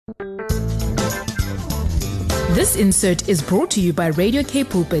This insert is brought to you by Radio K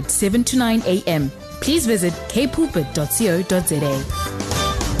Pulpit 7 to 9 a.m. Please visit kpulpit.co.za.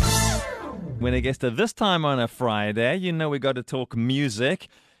 When I guess to this time on a Friday, you know we got to talk music.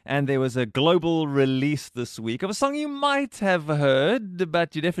 And there was a global release this week of a song you might have heard,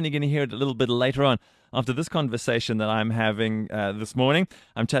 but you're definitely going to hear it a little bit later on. After this conversation that I'm having this morning,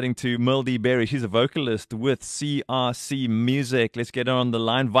 I'm chatting to Merldy. She's a vocalist with CRC Music. Let's get her on the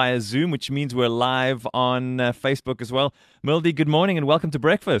line via Zoom, which means we're live on Facebook as well. Merldy, good morning and welcome to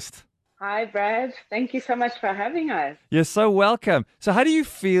breakfast. Hi, Brad. Thank you so much for having us. You're so welcome. So how do you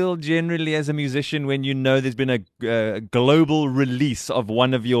feel generally as a musician when you know there's been a global release of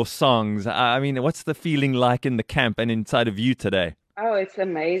one of your songs? I mean, what's the feeling like in the camp and inside of you today? Oh, it's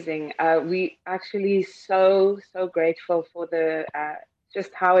amazing. We actually so grateful for the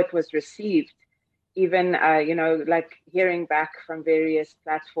just how it was received. Even, like hearing back from various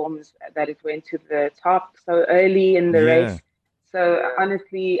platforms that it went to the top so early in the race. So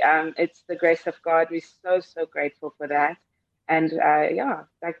honestly, it's the grace of God. We're so grateful for that. And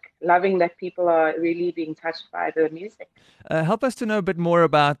loving that people are really being touched by the music. Help us to know a bit more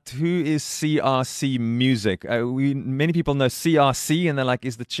about who is CRC Music. Many people know CRC and they're like,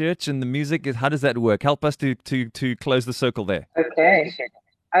 is the church and the music, how does that work? Help us to close the circle there.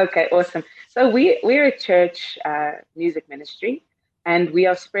 Okay, awesome. So we're a church music ministry, and we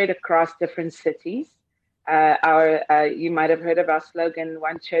are spread across different cities. You might have heard of our slogan,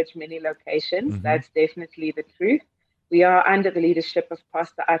 one church, many locations. Mm-hmm. That's definitely the truth. We are under the leadership of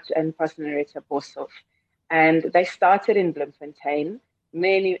Pastor Ach and Pastor Nareta Boshoff. And they started in Bloemfontein,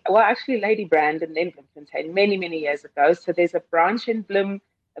 Lady Brand and then Bloemfontein many years ago. So there's a branch in Bloem,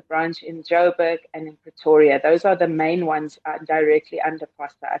 a branch in Joburg, and in Pretoria. Those are the main ones directly under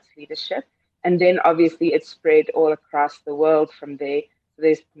Pastor Ach's leadership. And then obviously it's spread all across the world from there.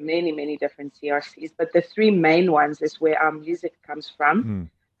 There's many different CRCs, but the three main ones is where our music comes from.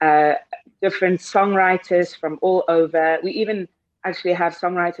 Different songwriters from all over. We even actually have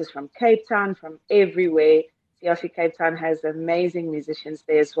songwriters from Cape Town, from everywhere. CRC Cape Town has amazing musicians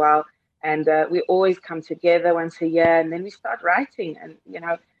there as well. And we always come together once a year and then we start writing. And,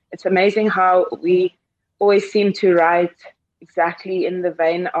 it's amazing how we always seem to write exactly in the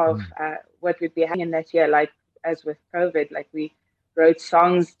vein of what we'd be having in that year, like as with COVID, like we wrote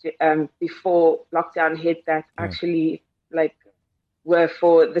songs before lockdown hit that actually were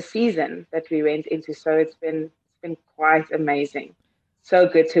for the season that we went into. So it's been quite amazing. So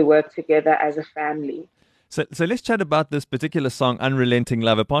good to work together as a family. So let's chat about this particular song, Unrelenting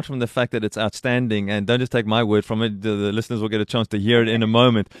Love. Apart from the fact that it's outstanding, and don't just take my word from it, the listeners will get a chance to hear it in a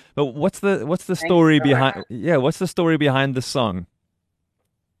moment. But what's the story behind? Yeah, what's the story behind the song?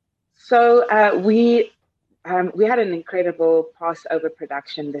 So we had an incredible Passover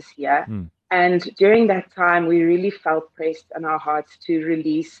production this year. And during that time, we really felt pressed on our hearts to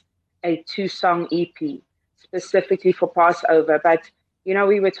release a 2-song EP specifically for Passover. But,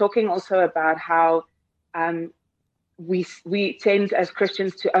 we were talking also about how we tend as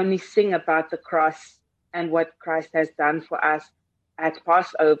Christians to only sing about the cross and what Christ has done for us at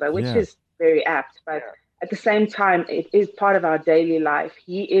Passover, which is very apt. But at the same time, it is part of our daily life.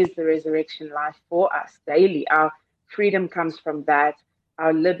 He is the resurrection life for us daily. Our freedom comes from that.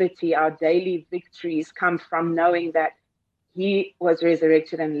 Our liberty, our daily victories come from knowing that he was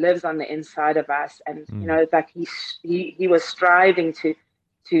resurrected and lives on the inside of us. And, that he was striving to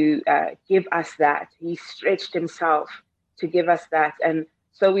give us that. He stretched himself to give us that. And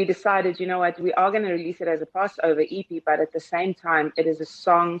so we decided, we are going to release it as a Passover EP, but at the same time, it is a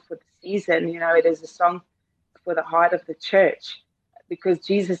song for the season. It is a song for the heart of the church, because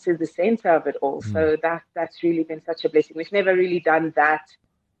Jesus is the center of it all. So that's really been such a blessing. We've never really done that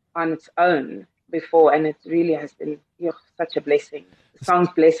on its own before, and it really has been such a blessing. The songs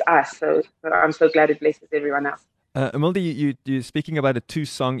bless us, so I'm so glad it blesses everyone else. Merldy, you're speaking about a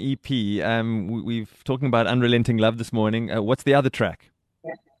 2-song EP. We've talking about Unrelenting Love this morning. What's the other track?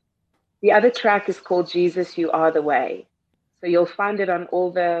 The other track is called Jesus, You Are the Way. So you'll find it on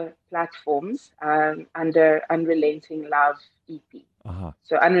all the platforms under Unrelenting Love EP.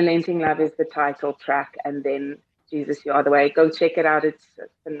 So Unrelenting Love is the title track, and then Jesus, You Are the Way. Go check it out. It's a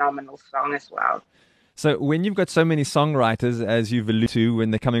phenomenal song as well. So when you've got so many songwriters, as you've alluded to, when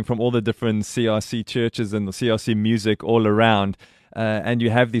they're coming from all the different CRC churches and the CRC music all around, and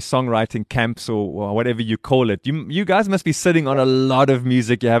you have these songwriting camps or whatever you call it, you guys must be sitting on a lot of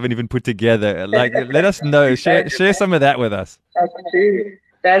music you haven't even put together. Like, let us know. Share some of that with us. That's true.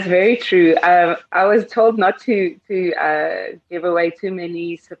 That's very true. I was told not to give away too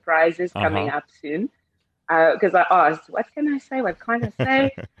many surprises coming up soon, because I asked, what can I say? What can't I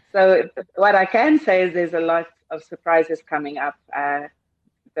say? So what I can say is there's a lot of surprises coming up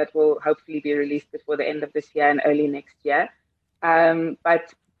that will hopefully be released before the end of this year and early next year.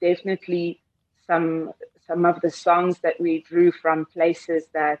 But definitely some of the songs that we drew from places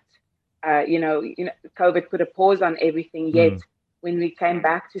that, COVID put a pause on everything, yet when we came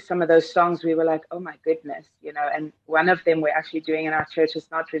back to some of those songs, we were like, oh my goodness, and one of them we're actually doing in our church, is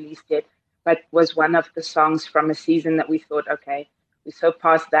not released yet, but was one of the songs from a season that we thought, okay, we're so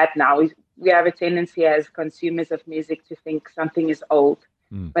past that now. We have a tendency as consumers of music to think something is old,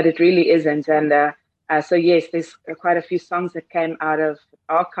 but it really isn't. And so yes, there's quite a few songs that came out of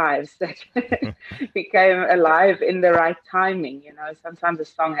archives that became alive in the right timing. Sometimes a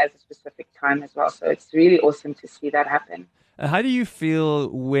song has a specific time as well. So it's really awesome to see that happen. How do you feel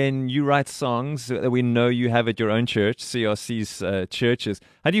when you write songs that we know you have at your own church, CRC's churches?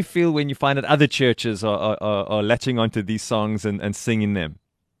 How do you feel when you find that other churches are latching onto these songs and singing them?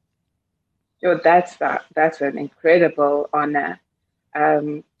 That's an incredible honor.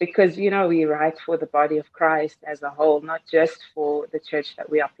 Because, we write for the body of Christ as a whole, not just for the church that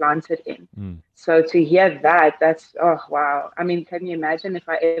we are planted in. So to hear that's, oh, wow. I mean, can you imagine if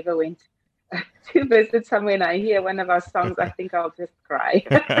I ever went to visit somewhere and I hear one of our songs, I think I'll just cry.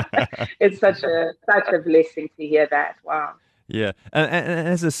 It's such a blessing to hear that. Wow. Yeah. And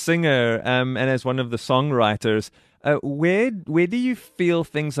as a singer and as one of the songwriters, where do you feel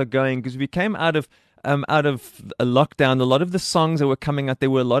things are going? Because we came out of a lockdown. A lot of the songs that were coming out, there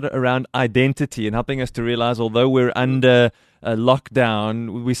were a lot around identity and helping us to realize, although we're under a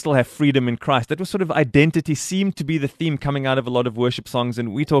lockdown, we still have freedom in Christ. That was sort of identity seemed to be the theme coming out of a lot of worship songs.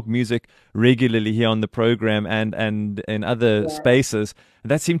 And we talk music regularly here on the program and in other spaces.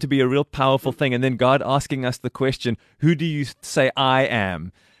 That seemed to be a real powerful thing. And then God asking us the question, who do you say I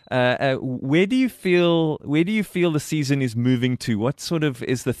am? Where do you feel the season is moving to? What sort of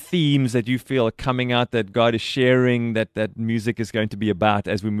is the themes that you feel are coming out that God is sharing that music is going to be about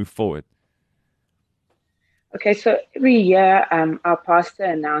as we move forward? Okay, so every year our pastor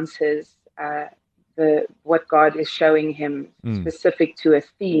announces what God is showing him specific to a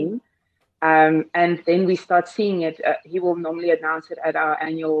theme, and then we start seeing it. He will normally announce it at our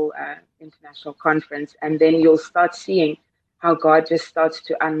annual international conference, and then you'll start seeing how God just starts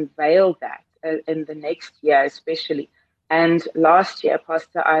to unveil that in the next year especially. And last year,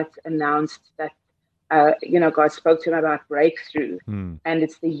 Pastor Art announced that, God spoke to him about breakthrough. And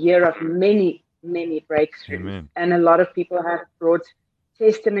it's the year of many, many breakthroughs. Amen. And a lot of people have brought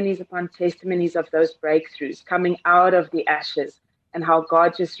testimonies upon testimonies of those breakthroughs coming out of the ashes and how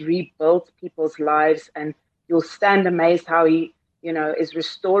God just rebuilt people's lives. And you'll stand amazed how he, is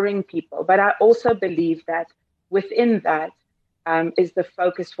restoring people. But I also believe that within that, is the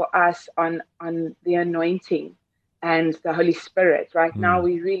focus for us on the anointing and the Holy Spirit. Right now,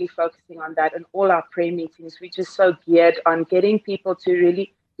 we're really focusing on that. And all our prayer meetings, we're just so geared on getting people to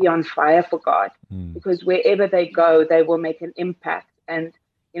really be on fire for God. Because wherever they go, they will make an impact. And,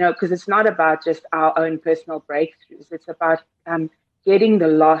 because it's not about just our own personal breakthroughs. It's about getting the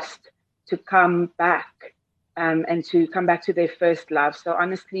lost to come back and to come back to their first love. So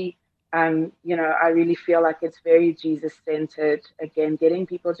honestly, I really feel like it's very Jesus-centered, again, getting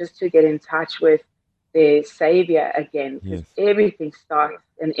people just to get in touch with their Savior again, because everything starts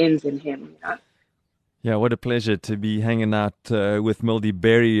and ends in Him, Yeah, what a pleasure to be hanging out with Merldy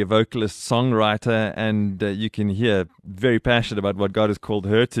Berry, a vocalist, songwriter, and you can hear very passionate about what God has called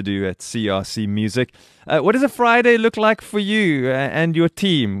her to do at CRC Music. What does a Friday look like for you and your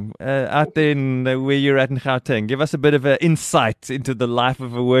team out there where you're at in Gauteng? Give us a bit of an insight into the life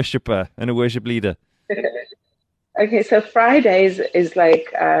of a worshiper and a worship leader. Okay, so Fridays is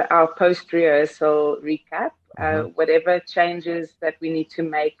like our post-rehearsal recap, whatever changes that we need to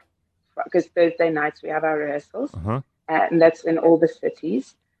make, because Thursday nights we have our rehearsals, and that's in all the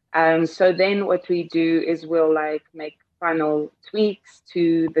cities. So then what we do is we'll make final tweaks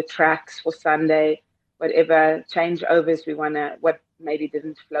to the tracks for Sunday, whatever changeovers we what maybe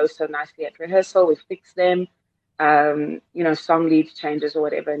didn't flow so nicely at rehearsal, we fix them. Song lead changes or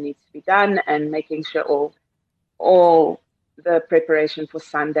whatever needs to be done, and making sure all the preparation for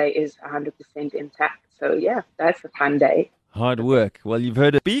Sunday is 100% intact. So yeah, that's a fun day. Hard work. Well, you've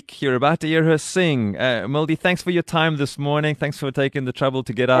heard her speak. You're about to hear her sing. Merldy, thanks for your time this morning. Thanks for taking the trouble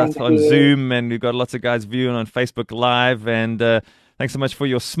to get out on Zoom. And we've got lots of guys viewing on Facebook Live. And thanks so much for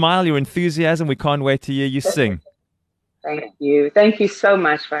your smile, your enthusiasm. We can't wait to hear you sing. Thank you. Thank you so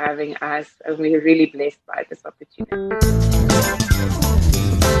much for having us. We're really blessed by this opportunity.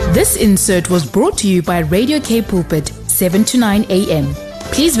 This insert was brought to you by Radio K Pulpit, 7 to 9 a.m.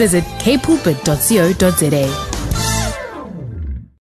 Please visit kpulpit.co.za.